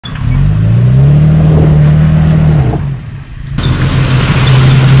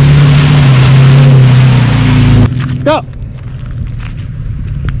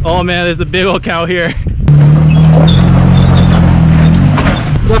Oh man, there's a big old cow here.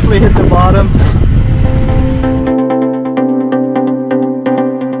 Definitely hit the bottom.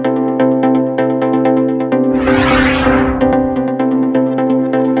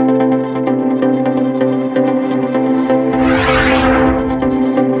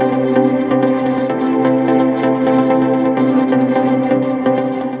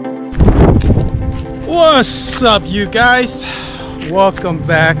 What's up, you guys? Welcome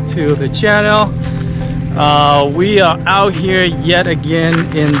back to the channel. We are out here yet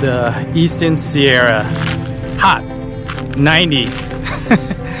again in the Eastern Sierra. Hot 90s.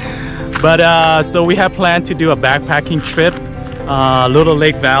 But so we have planned to do a backpacking trip, Little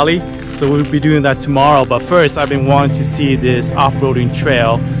Lake Valley. So we'll be doing that tomorrow. But first, I've been wanting to see this off-roading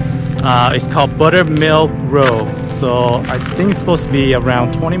trail. It's called Buttermilk Loop. So I think it's supposed to be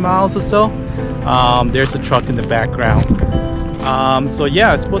around 20 miles or so. There's a truck in the background. So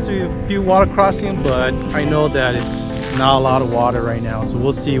yeah, it's supposed to be a few water crossing, but I know that it's not a lot of water right now. So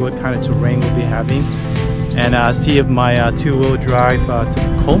we'll see what kind of terrain we'll be having, and see if my two-wheel drive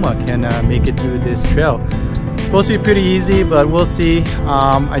Tacoma can make it through this trail. It's supposed to be pretty easy, but we'll see.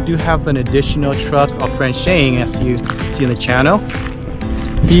 I do have an additional truck, our friend Shane, as you see in the channel.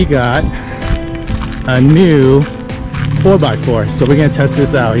 He got a new 4x4, so we're gonna test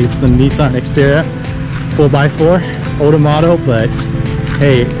this out. It's the Nissan Xterra 4x4, older model, but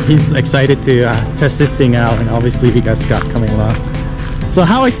hey, he's excited to test this thing out, and obviously we got Scott coming along. So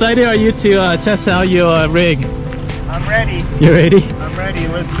how excited are you to test out your rig? I'm ready. You ready? I'm ready.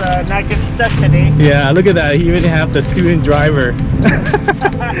 Let's not get stuck today. Yeah, look at that. He even have the student driver.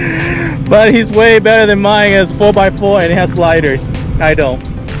 But he's way better than mine. It has 4x4 and it has sliders. I don't.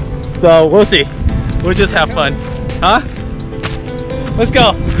 So we'll see. We'll just have fun. Huh? Let's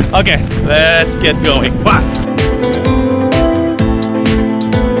go. Okay, let's get going. Wow.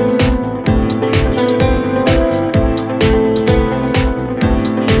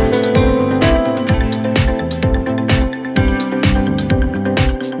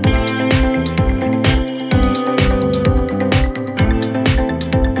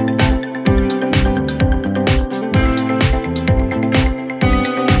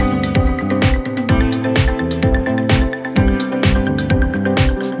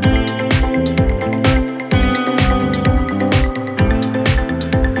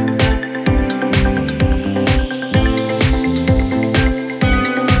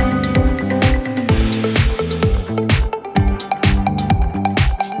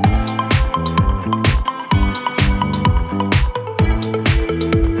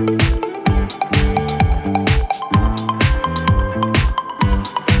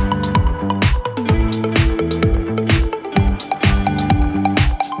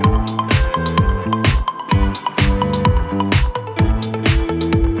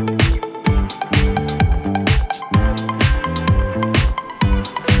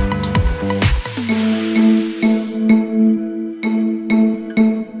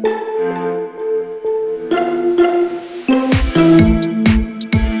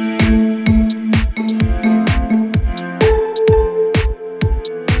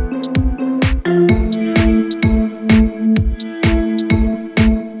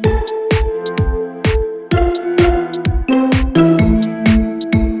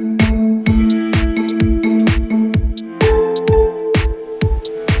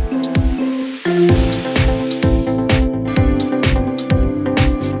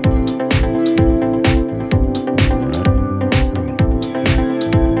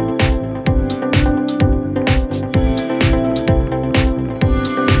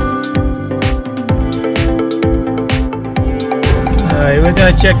 We're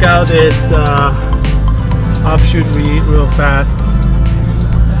gonna check out this offshoot real fast.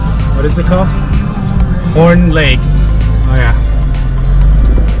 What is it called? Horton Lakes. Oh yeah.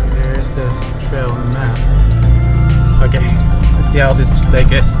 There's the trail on the map. Okay, let's see how this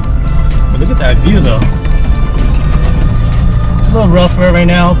lake is. But look at that view though. A little rougher right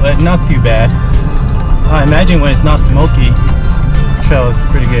now, but not too bad. I imagine when it's not smoky, this trail is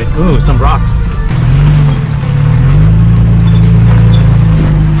pretty good. Ooh, some rocks.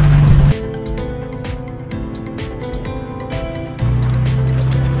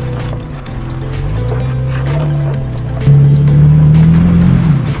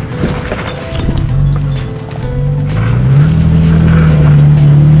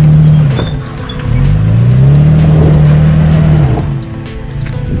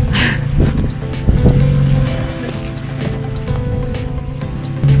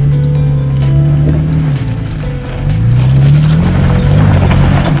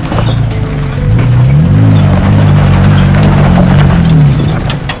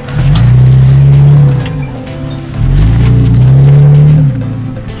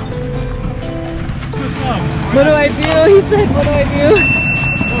 What do I do? He said, what do I do?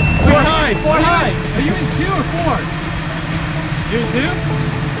 Four high, four high. Are you in 2 or 4? You in 2?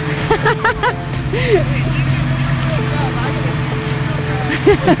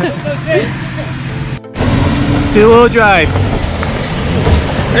 Two-wheel drive.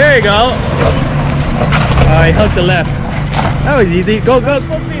 There you go. I hooked the left. That was easy. Go, go. It's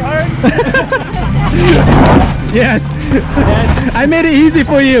supposed to be hard. Yes. I made it easy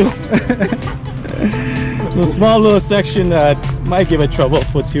for you. A small little section that might give it trouble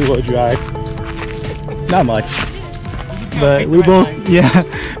for two-wheel drive. Not much. But we both,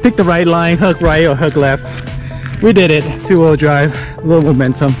 pick the right line, hook right or hook left. We did it. Two-wheel drive, a little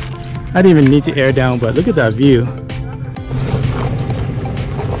momentum. I didn't even need to air down, but look at that view.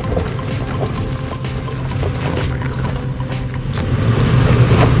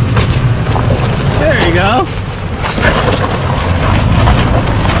 There you go.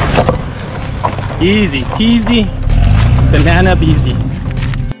 Easy peasy, banana beasy.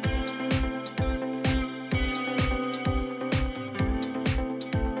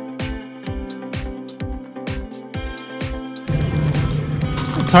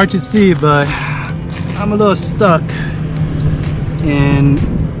 It's hard to see, but I'm a little stuck and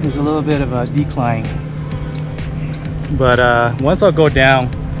there's a little bit of a decline. But once I'll go down,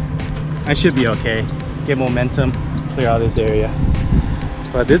 I should be okay. Get momentum, clear out this area.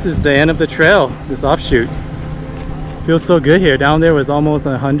 But this is the end of the trail, this offshoot. Feels so good here. Down there was almost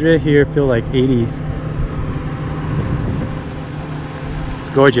 100, here feel like 80s. It's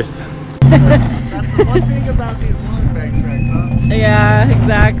gorgeous. That's the one thing about these long bag treks, huh? Yeah,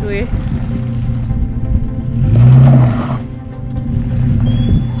 exactly.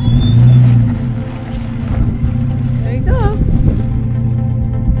 There you go.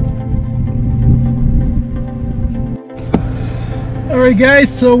 Alright guys,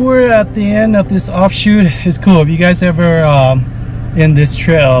 so we're at the end of this offshoot. It's cool. If you guys ever in this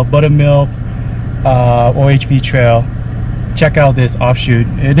trail, Buttermilk OHV trail, check out this offshoot.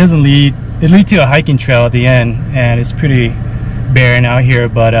 It doesn't lead, it leads to a hiking trail at the end and it's pretty barren out here,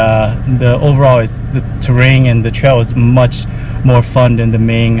 but the overall is the terrain and the trail is much more fun than the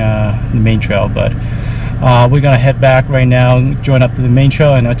main trail. But we're gonna head back right now, join up to the main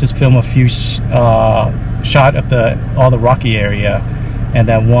trail, and I'll just film a few shot of all the rocky area and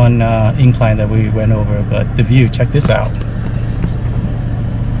that one incline that we went over. But the view, check this out.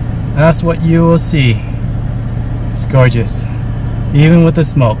 That's what you will see. It's gorgeous, even with the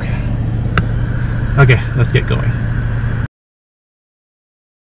smoke. Okay, let's get going.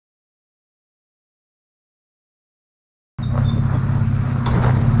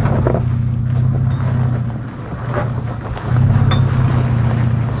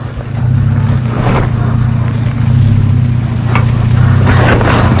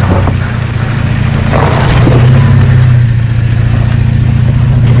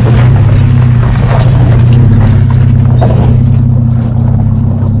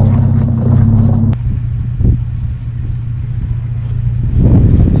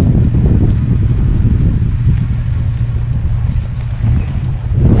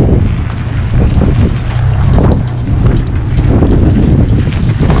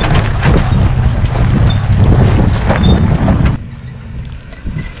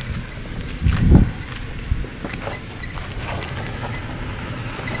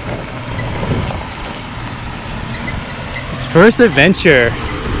 First adventure.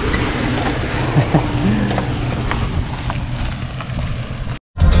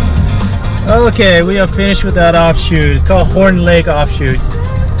 Okay, we are finished with that offshoot. It's called Horton Lake offshoot.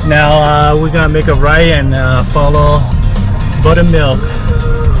 Now we're gonna make a right and follow Buttermilk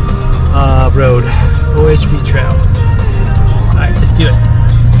Road, OHV Trail. Alright, let's do it.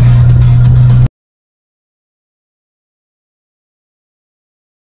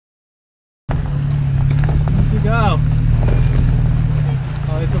 Let's go.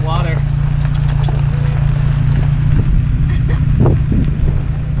 Oh, there's the water.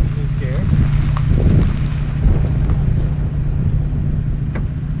 Is he scared?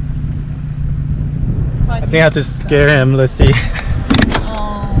 I think I have to scare him. Let's see.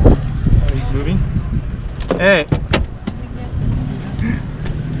 Oh, He's moving. Hey.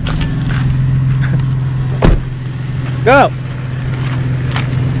 Go.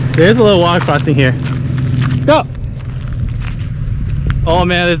 There's a little water crossing here. Go. Oh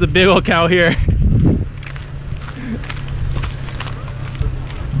man, there's a big old cow here.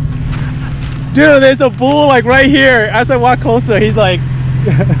 Dude, there's a bull like right here. As I walk closer, he's like,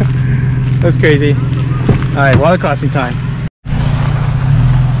 that's crazy. All right, water crossing time.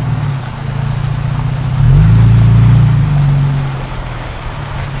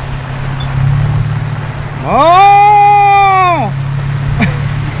 Come Oh!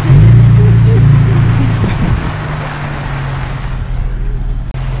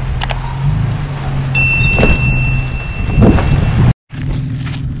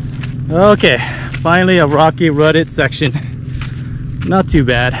 Okay, finally a rocky rutted section. Not too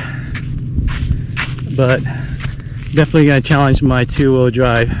bad, but definitely gonna challenge my two-wheel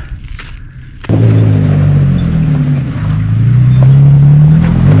drive.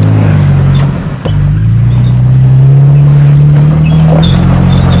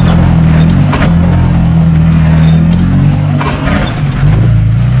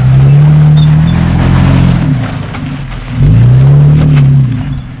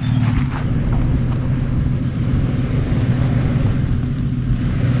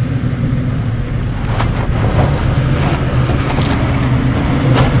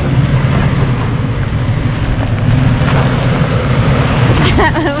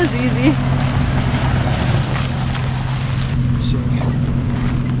 That was easy.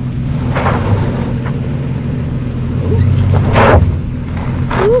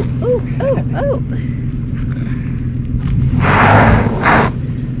 Ooh, ooh, ooh, ooh.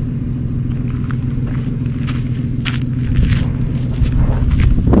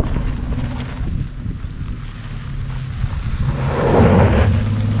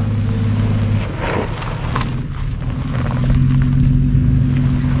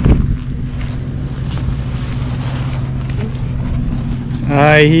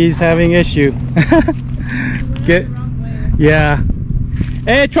 He's having issue. Get, yeah.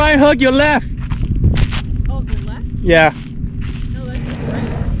 Hey, try and hug your left. Oh, the left? Yeah. No, that's just right.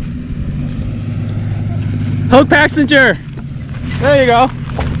 Hug passenger. There you go.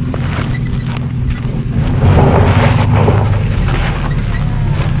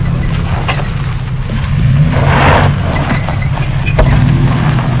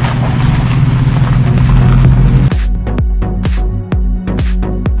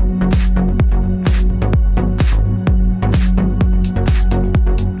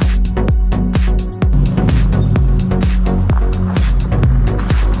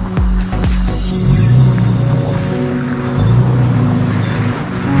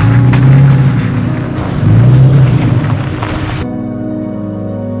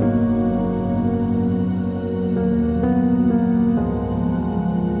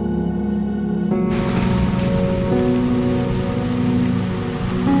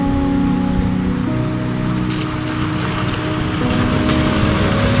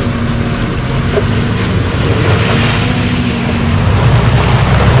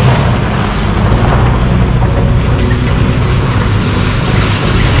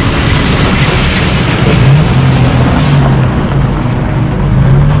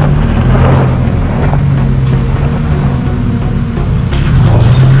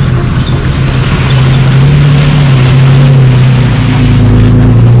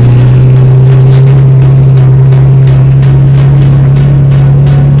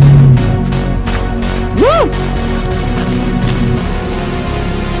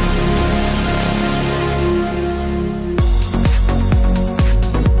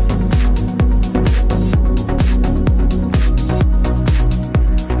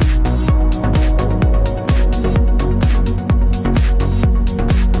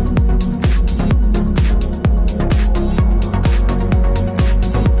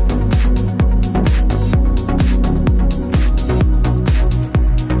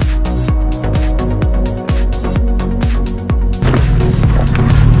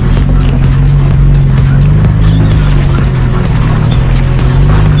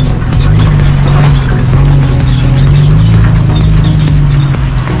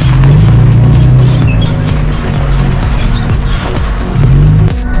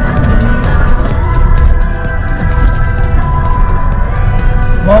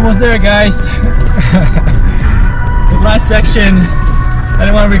 Almost there, guys. The last section I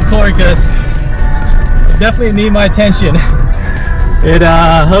didn't want to record because it definitely need my attention. It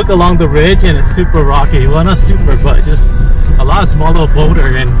hooked along the ridge and it's super rocky. Well, not super, but just a lot of small little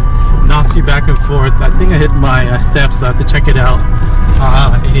boulder and knocks you back and forth. I think I hit my steps, so I have to check it out.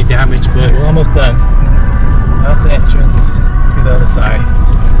 Any damage, but We're almost done. That's the entrance to the other side.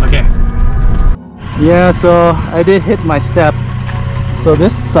 okay. Yeah, so I did hit my step. So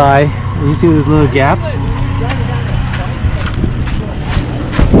this side, you see this little gap?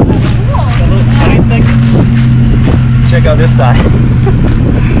 Check out this side.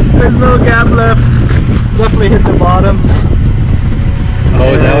 There's no gap left. Definitely hit the bottom.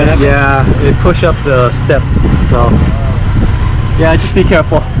 Oh, is that what happened? Yeah, it pushed up the steps. So yeah, just be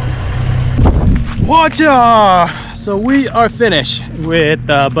careful. Watcha! So we are finished with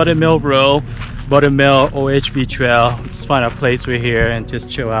Buttermilk Road. Buttermilk OHV trail. Just find a place right here and just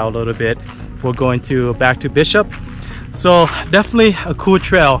chill out a little bit before going back to Bishop. So definitely a cool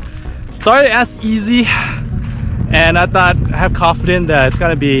trail. Started as easy, and I have confidence that it's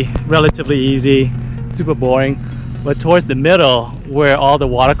gonna be relatively easy, super boring. But towards the middle, where all the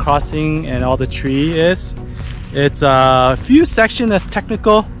water crossing and all the tree is, it's a few sections that's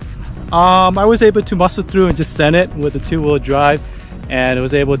technical. I was able to muscle through and just send it with a 2-wheel drive, and I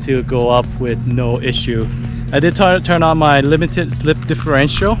was able to go up with no issue. I did turn on my limited slip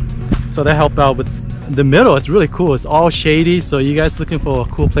differential, so that helped out with the middle. It's really cool. It's all shady, so you guys looking for a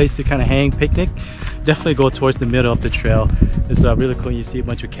cool place to kind of hang, picnic, definitely go towards the middle of the trail. It's really cool. You see a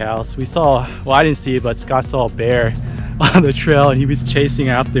bunch of cows. We saw, well, I didn't see it, but Scott saw a bear on the trail and he was chasing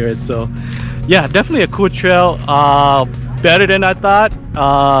after it. So yeah, definitely a cool trail. Better than I thought,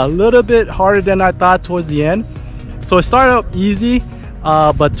 a little bit harder than I thought towards the end. So it started out easy,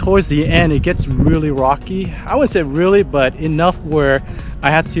 but towards the end it gets really rocky. I wouldn't say really, but enough where I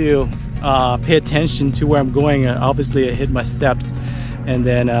had to pay attention to where I'm going. Obviously I hit my steps, and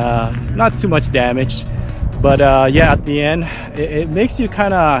then not too much damage, but yeah, at the end it makes you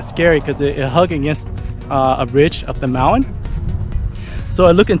kind of scary because it hugs against a ridge of the mountain. So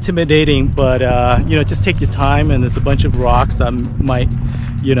it looked intimidating, but you know, just take your time, and there's a bunch of rocks that might,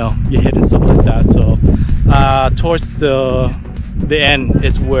 you know, you hit and stuff like that. So towards the end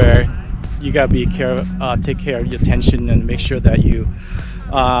is where you gotta be take care of your tension and make sure that you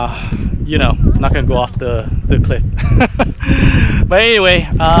you know, not gonna go off the cliff. But anyway,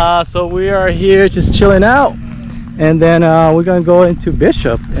 so we are here just chilling out, and then we're gonna go into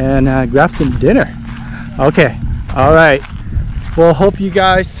Bishop and grab some dinner. Okay, all right. Well, hope you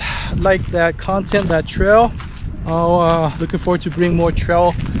guys like that content, that trail. Looking forward to bring more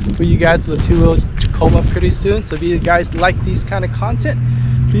trail for you guys to the 2WD Tacoma pretty soon. So if you guys like these kind of content,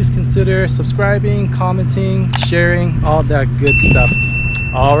 please consider subscribing, commenting, sharing, all that good stuff.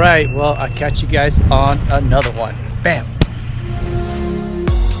 All right, well, I'll catch you guys on another one. Bam.